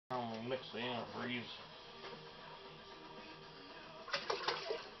mix the antifreeze.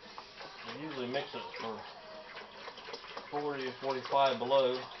 I usually mix it for 40 to 45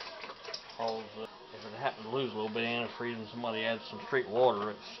 below, because if it happens to lose a little bit of antifreeze and somebody adds some straight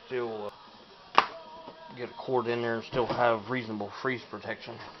water, it's still get a quart in there and still have reasonable freeze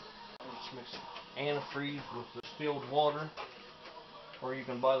protection. Just mix antifreeze with the distilled water, or you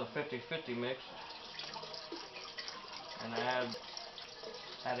can buy the 50-50 mix and add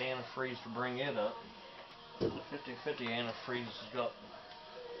antifreeze to bring it up. The 50-50 antifreeze has got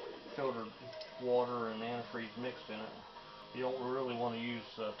filtered water and antifreeze mixed in it. You don't really want to use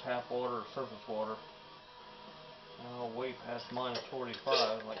tap water or surface water. I'll way past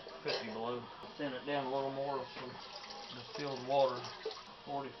 -45, like 50 below. Thin it down a little more with some distilled water.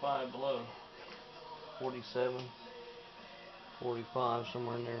 45 below. 47, 45,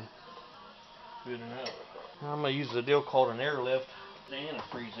 somewhere in there. Good enough. Now I'm going to use a deal called an airlift. The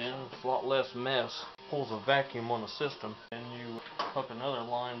antifreeze in, it's a lot less mess. Pulls a vacuum on the system, and you hook another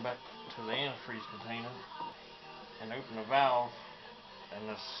line back to the antifreeze container and open the valve, and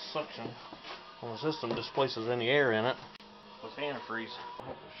the suction on the system displaces any air in it with antifreeze.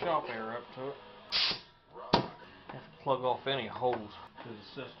 Hook the shop air up to it. Have to plug off any holes to the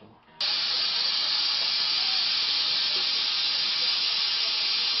system.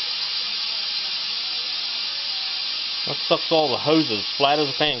 That sucks all the hoses flat as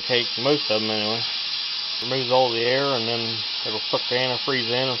a pancake, most of them anyway. Removes all the air, and then it'll suck the antifreeze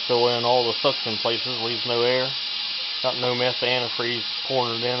in and fill in all the suction places, leaves no air. Got no mess of antifreeze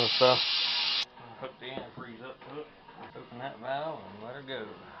pouring it in and stuff. Hook the antifreeze up to it, open that valve and let her go.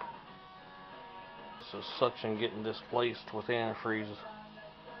 So suction getting displaced with antifreeze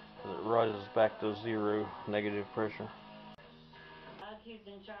as it rises back to zero negative pressure.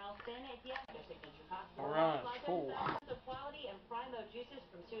 Alright, it's full.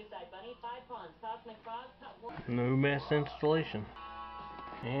 No mess installation.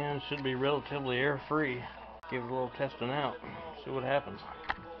 And it should be relatively air free. Give it a little testing out, see what happens.